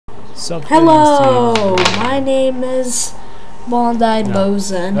Hello, my name is Bondi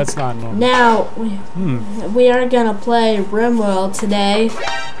Bosun. That's not normal. Now, we are gonna play Rimworld today.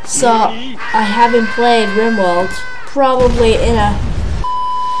 So, I haven't played Rimworld probably in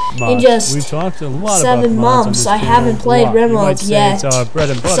just we've talked a lot 7 months. I haven't played Rimworld yet. So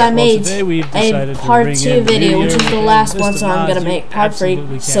I made a part 2 video, which is the last one, so I'm gonna make part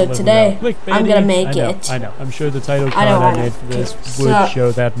 3. So today, I'm gonna make it. I know. I'm sure the title card I made for this would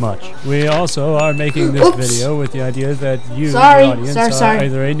show that much. We also are making this video with the idea that you, the audience, are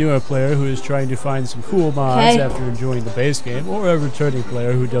either a newer player who is trying to find some cool mods after enjoying the base game, or a returning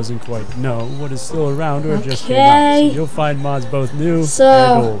player who doesn't quite know what is still around or just came out. So you'll find mods both new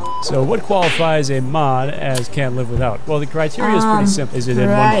and old. So what qualifies a mod as can't live without? Well, the criteria is pretty simple. Is it in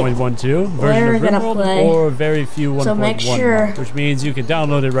 1.12 version of Rimworld or very few 1.1, which means you can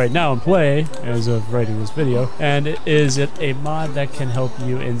download it right now and play as of writing this video. And is it a mod that can help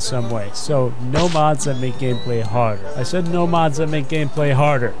you in some way? So no mods that make gameplay harder. I said no mods that make gameplay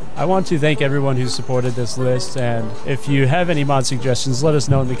harder. I want to thank everyone who supported this list, and if you have any mod suggestions, let us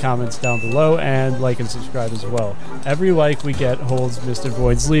know in the comments down below, and like and subscribe as well. Every like we get holds Mr.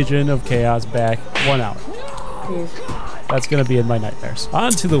 Void's Legion of Chaos back 1 hour. That's going to be in my nightmares.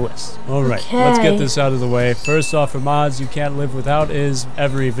 On to the list. Alright, let's get this out of the way. First off, for mods you can't live without is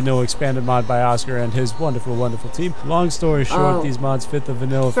every vanilla expanded mod by Oscar and his wonderful, wonderful team. Long story short, these mods fit the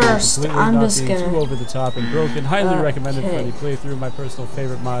vanilla feel completely, not being too over the top and broken. Highly recommended for any playthrough. My personal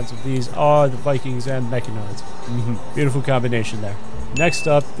favorite mods of these are the Vikings and Mechanoids. Beautiful combination there. Next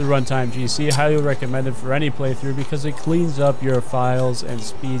up, the Runtime GC, highly recommended for any playthrough because it cleans up your files and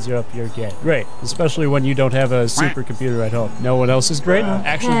speeds up your game. Great, especially when you don't have a supercomputer at home. No one else is great?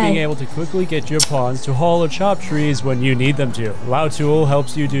 Actually being able to quickly get your pawns to haul or chop trees when you need them to. Allow Tool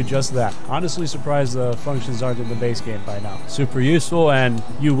helps you do just that. Honestly surprised the functions aren't in the base game by now. Super useful, and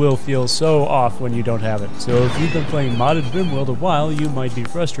you will feel so off when you don't have it. So if you've been playing modded Rimworld a while, you might be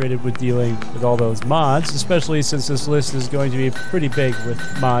frustrated with dealing with all those mods, especially since this list is going to be pretty big with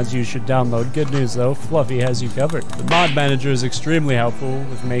mods you should download. Good news though, Fluffy has you covered. The mod manager is extremely helpful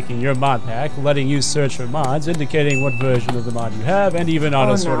with making your mod pack, letting you search for mods, indicating what version of the mod you have, and even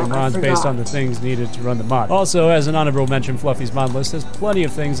auto-sorting mods based on the things needed to run the mod. Also, as an honorable mention, Fluffy's mod list has plenty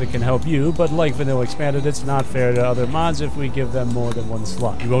of things that can help you, but like Vanilla Expanded, it's not fair to other mods if we give them more than one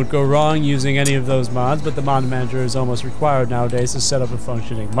slot. You won't go wrong using any of those mods, but the mod manager is almost required nowadays to set up a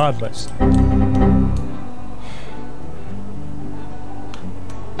functioning mod list.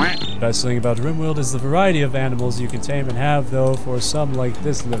 The best thing about Rimworld is the variety of animals you can tame and have, though for some like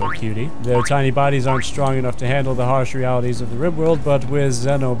this little cutie. Their tiny bodies aren't strong enough to handle the harsh realities of the Rimworld, but with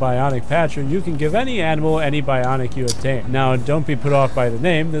Xenobionic Patcher, you can give any animal any bionic you obtain. Now, don't be put off by the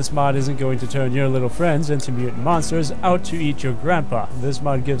name. This mod isn't going to turn your little friends into mutant monsters out to eat your grandpa. This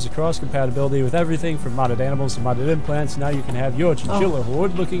mod gives cross-compatibility with everything from modded animals to modded implants. Now you can have your chinchilla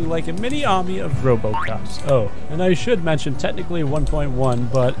horde looking like a mini army of Robocops. Oh, and I should mention technically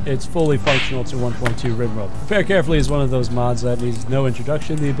 1.1, but it's fully functional to 1.2 Rimworld. Prepare Carefully is one of those mods that needs no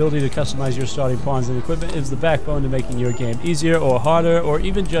introduction. The ability to customize your starting pawns and equipment is the backbone to making your game easier or harder, or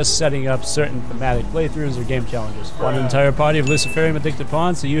even just setting up certain thematic playthroughs or game challenges. Want an entire party of Luciferium addicted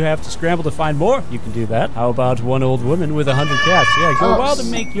pawns so you have to scramble to find more? You can do that. How about one old woman with 100 cats? Yeah, go wild and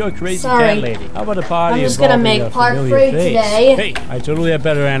make your crazy cat lady. How about a party of familiar face? Hey, I totally have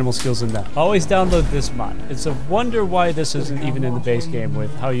better animal skills than that. Always download this mod. It's a wonder why this isn't even in the base game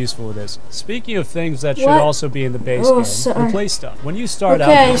with how useful it is. Speaking of things that should also be in the base game, replace stuff. When you start out,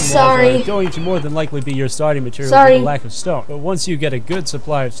 walls are going to more than likely be your starting material with a lack of stone. But once you get a good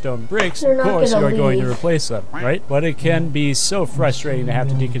supply of stone bricks, of course you are going to replace them, right? But it can be so frustrating to have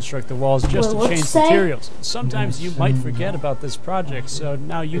to deconstruct the walls just to change materials. Sometimes you might forget about this project, so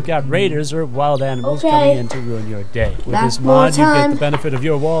now you got raiders or wild animals coming in to ruin your day. With this mod, you get the benefit of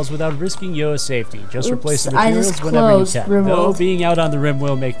your walls without risking your safety. Just replace the materials whenever you can. Though being out on the rim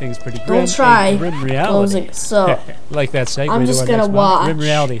will make things pretty grim. Don't try Rim Reality. So like that segue I'm just gonna watch. Rim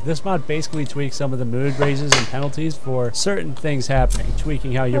Reality. This mod basically tweaks some of the mood raises and penalties for certain things happening,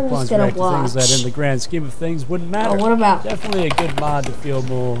 tweaking how your pawns react to things that in the grand scheme of things wouldn't matter. What about? Definitely a good mod to feel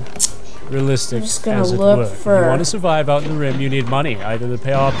more realistic, just gonna as it look were. For if you want to survive out in the rim, you need money, either to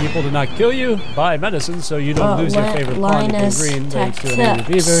pay off people to not kill you, buy medicine so you don't lose your favorite pawn to go green thanks to an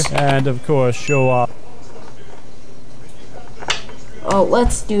angry beaver, and of course show off. Oh,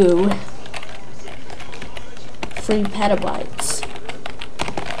 let's do 3 petabytes.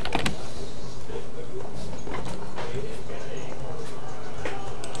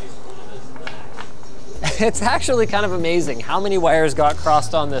 It's actually kind of amazing how many wires got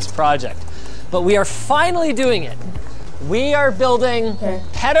crossed on this project, but we are finally doing it. we are building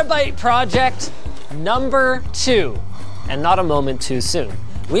petabyte project number 2, and not a moment too soon.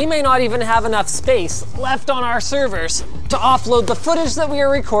 We may not even have enough space left on our servers to offload the footage that we are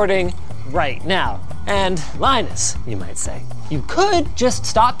recording right now. And Linus, you might say, you could just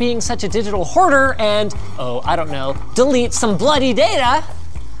stop being such a digital hoarder and, oh, I don't know, delete some bloody data,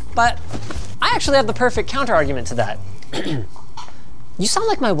 but I actually have the perfect counter argument to that. You sound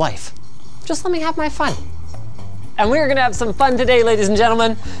like my wife. Just let me have my fun. And we're gonna have some fun today, ladies and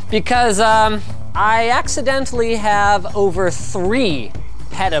gentlemen, because I accidentally have over 3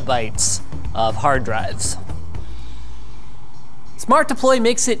 petabytes of hard drives. Smart Deploy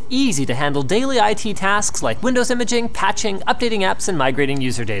makes it easy to handle daily IT tasks like Windows imaging, patching, updating apps, and migrating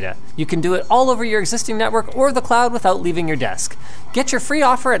user data. You can do it all over your existing network or the cloud without leaving your desk. Get your free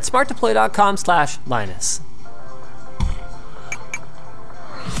offer at smartdeploy.com/Linus.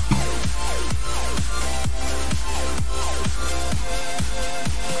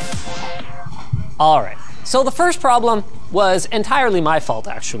 All right, so the first problem was entirely my fault,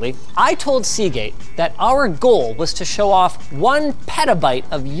 actually. I told Seagate that our goal was to show off 1 petabyte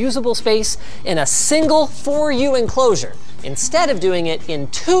of usable space in a single 4U enclosure, instead of doing it in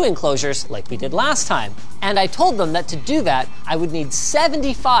 2 enclosures like we did last time. And I told them that to do that, I would need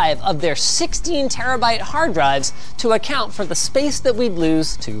 75 of their 16 terabyte hard drives to account for the space that we'd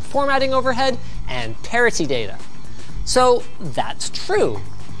lose to formatting overhead and parity data. So that's true.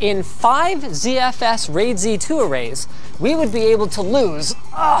 In 5 ZFS RAID Z2 arrays, we would be able to lose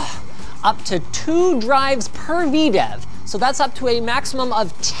up to 2 drives per VDEV. So that's up to a maximum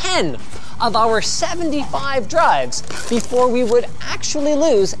of 10 of our 75 drives before we would actually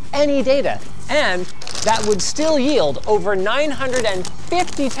lose any data. And that would still yield over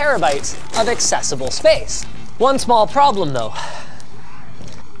 950 terabytes of accessible space. One small problem though.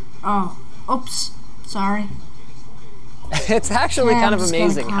 Oh, oops, sorry. It's actually kind of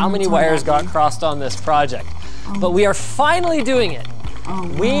amazing how many wires got crossed on this project. But we are finally doing it.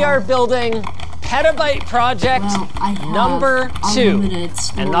 We are building petabyte project number 2,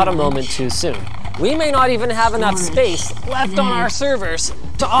 and not a moment too soon. We may not even have enough space left on our servers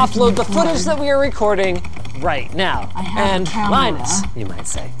to offload the footage that we are recording right now. And Linus, you might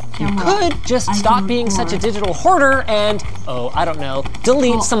say, you could just stop being such a digital hoarder and, oh, I don't know,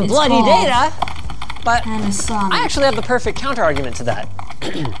 delete some bloody data. But I actually have the perfect counter argument to that.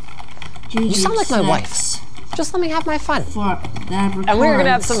 You sound like my wife. Just let me have my fun. And we're gonna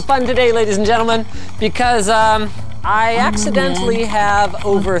have some fun today, ladies and gentlemen, because I accidentally have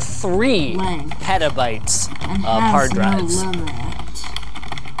over 3 petabytes of hard drives.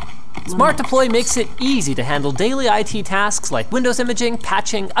 Smart Deploy makes it easy to handle daily IT tasks like Windows imaging,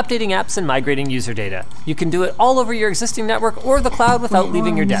 patching, updating apps, and migrating user data. You can do it all over your existing network or the cloud without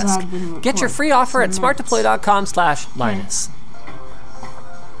leaving your desk. Get your free offer at smartdeploy.com/Linus.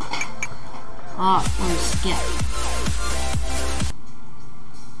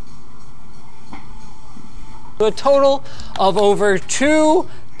 A total of over 2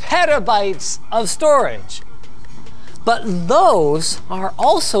 petabytes of storage. But those are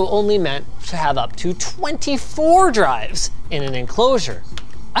also only meant to have up to 24 drives in an enclosure.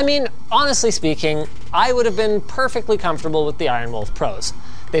 I mean, honestly speaking, I would have been perfectly comfortable with the Iron Wolf Pros.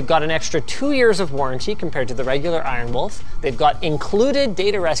 They've got an extra 2 years of warranty compared to the regular Iron Wolf. They've got included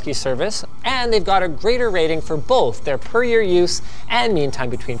data rescue service, and they've got a greater rating for both their per year use and mean time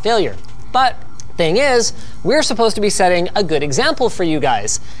between failure. But thing is, we're supposed to be setting a good example for you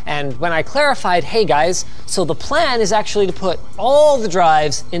guys. And when I clarified, hey guys, so the plan is actually to put all the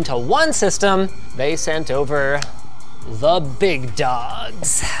drives into one system, they sent over the big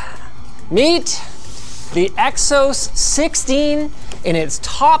dogs. Meet the Exos 16 in its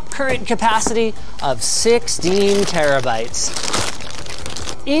top current capacity of 16 terabytes.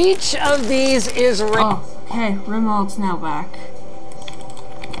 Each of these is okay, Rimworld's now back.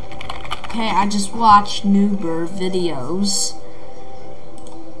 Okay, I just watched Noobert videos.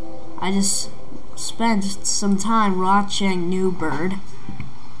 I just spent some time watching Noobert.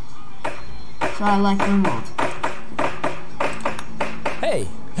 So I like Rimworld. Hey,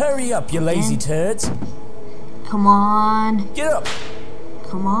 hurry up, you lazy turds. Come on. Get up.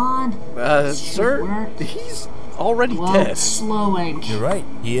 Come on. Sir, he's already dead. Slowing. You're right,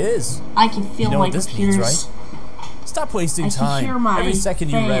 he is. I can feel my this computers. means, right? Stop wasting time. Every second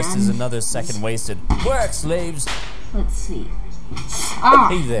you rest is another second wasted. Work, slaves! Let's see.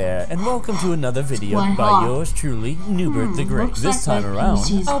 Hey there, and welcome to another video by yours truly, Noobert the Great. This time around,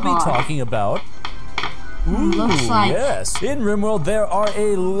 I'll be talking about Ooh, looks like yes. In Rimworld, there are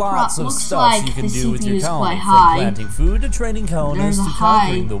lots of stuff you can do with your colony, from planting food to training colonists to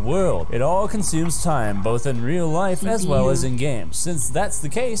conquering the world. It all consumes time, both in real life as well as in games. Since that's the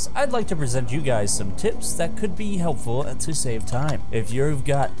case, I'd like to present you guys some tips that could be helpful to save time. If you've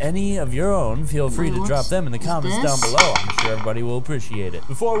got any of your own, feel free to drop them in the comments down below. I'm sure everybody will appreciate it.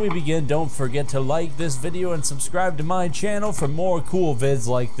 Before we begin, don't forget to like this video and subscribe to my channel for more cool vids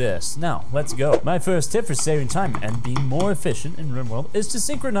like this. Now, let's go. My first tip for saving time and being more efficient in Rimworld is to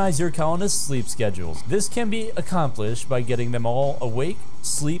synchronize your colonists' sleep schedules. This can be accomplished by getting them all awake,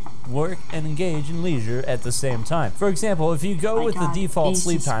 sleep, work, and engage in leisure at the same time. For example, if you go with the default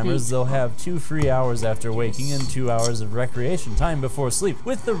sleep timers, they'll have 2 free hours after waking and 2 hours of recreation time before sleep,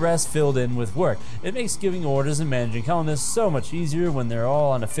 with the rest filled in with work. It makes giving orders and managing colonists so much easier when they're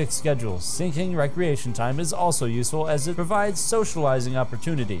all on a fixed schedule. Syncing recreation time is also useful as it provides socializing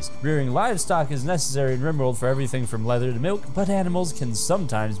opportunities. Rearing livestock is necessary in Rimworld for everything from leather to milk, but animals can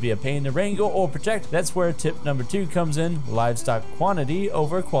sometimes be a pain to wrangle or protect. That's where tip number 2 comes in: livestock quantity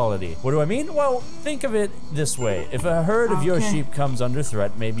over quality. What do I mean? Well, think of it this way. If a herd of your sheep comes under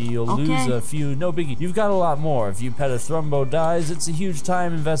threat, maybe you'll lose a few, no biggie. You've got a lot more. If you pet a thrumbo dies, it's a huge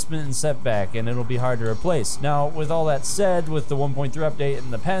time investment and setback, and it'll be hard to replace. Now, with all that said, with the 1.3 update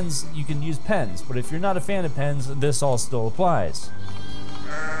and the pens, you can use pens, but if you're not a fan of pens, this all still applies.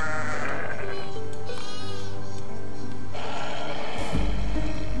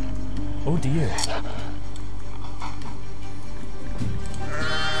 Oh dear.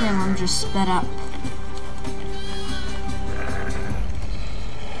 Damn, I'm just sped up.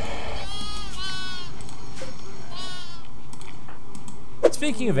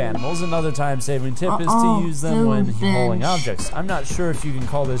 Speaking of animals, another time-saving tip is to use them when hauling objects. I'm not sure if you can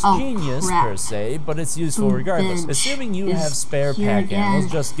call this genius per se, but it's useful regardless. Assuming you have spare pack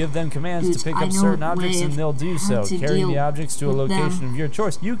animals, just give them commands to pick up certain objects and they'll do so, carrying the objects to a location of your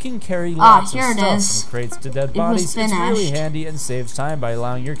choice. You can carry lots of stuff from crates to dead bodies. It's really handy and saves time by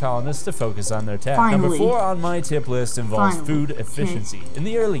allowing your colonists to focus on their task. Number 4 on my tip list involves food efficiency. In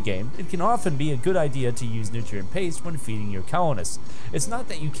the early game, it can often be a good idea to use nutrient paste when feeding your colonists. It's not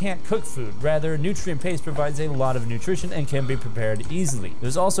that you can't cook food, rather nutrient paste provides a lot of nutrition and can be prepared easily.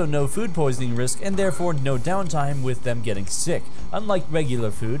 There's also no food poisoning risk and therefore no downtime with them getting sick, unlike regular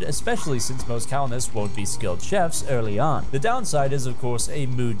food, especially since most colonists won't be skilled chefs early on. The downside is of course a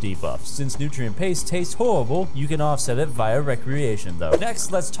mood debuff. Since nutrient paste tastes horrible, you can offset it via recreation though. Next,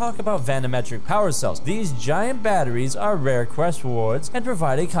 let's talk about vanometric power cells. These giant batteries are rare quest rewards and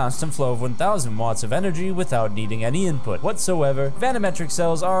provide a constant flow of 1000 watts of energy without needing any input whatsoever. Vanometric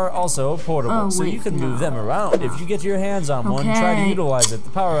cells are also portable, so you can move them around. If you get your hands on one, try to utilize it. The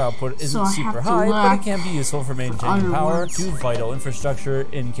power output isn't super high, but it can be useful for maintaining power to vital infrastructure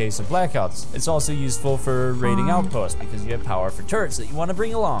in case of blackouts. It's also useful for raiding outposts because you have power for turrets that you want to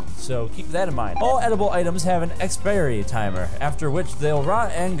bring along, so keep that in mind. All edible items have an expiry timer, after which they'll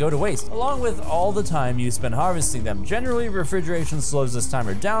rot and go to waste, along with all the time you spend harvesting them. Generally, refrigeration slows this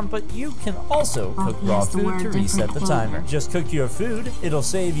timer down, but you can also cook raw food to reset the timer. Just cook your food. It'll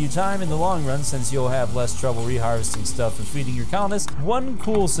save you time in the long run since you'll have less trouble reharvesting stuff and feeding your colonists. One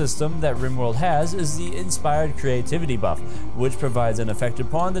cool system that Rimworld has is the Inspired Creativity buff, which provides an affected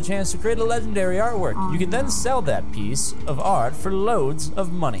pawn the chance to create a legendary artwork. You can then sell that piece of art for loads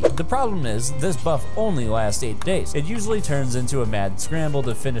of money. The problem is, this buff only lasts 8 days. It usually turns into a mad scramble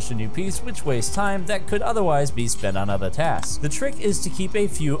to finish a new piece, which wastes time that could otherwise be spent on other tasks. The trick is to keep a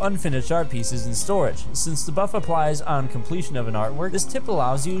few unfinished art pieces in storage. Since the buff applies on completion of an artwork, this tip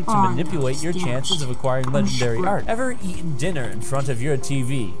allows you to manipulate your chances of acquiring legendary art. Ever eaten dinner in front of your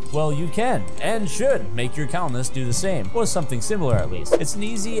TV? Well, you can, and should, make your colonists do the same, or something similar at least. It's as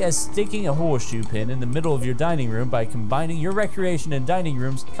easy as sticking a horseshoe pin in the middle of your dining room. By combining your recreation and dining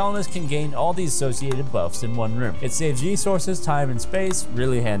rooms, colonists can gain all the associated buffs in one room. It saves resources, time, and space.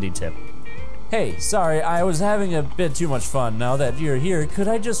 Really handy tip. Hey, sorry, I was having a bit too much fun. Now that you're here, could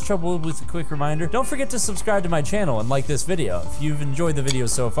I just trouble with a quick reminder? Don't forget to subscribe to my channel and like this video. If you've enjoyed the video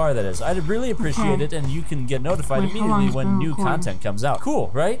so far, that is. I'd really appreciate it, and you can get notified immediately when new content comes out.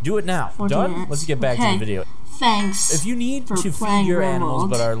 Cool, right? Do it now. Done? Let's get back to the video. Thanks. If you need to feed your animals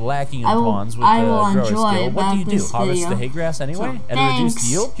but are lacking in pawns with the grower skill, what do? Harvest the hay grass anyway? And reduce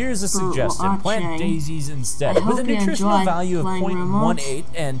yield? Here's a suggestion. Plant daisies instead. With a nutritional value of 0.18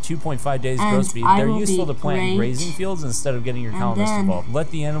 and 2.5 days growth speed, they're useful to plant in grazing fields instead of getting your colonists involved. Let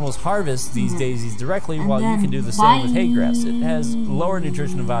the animals harvest these daisies directly while you can do the same with hay grass. It has lower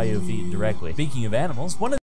nutritional value if eaten directly. Speaking of animals, one of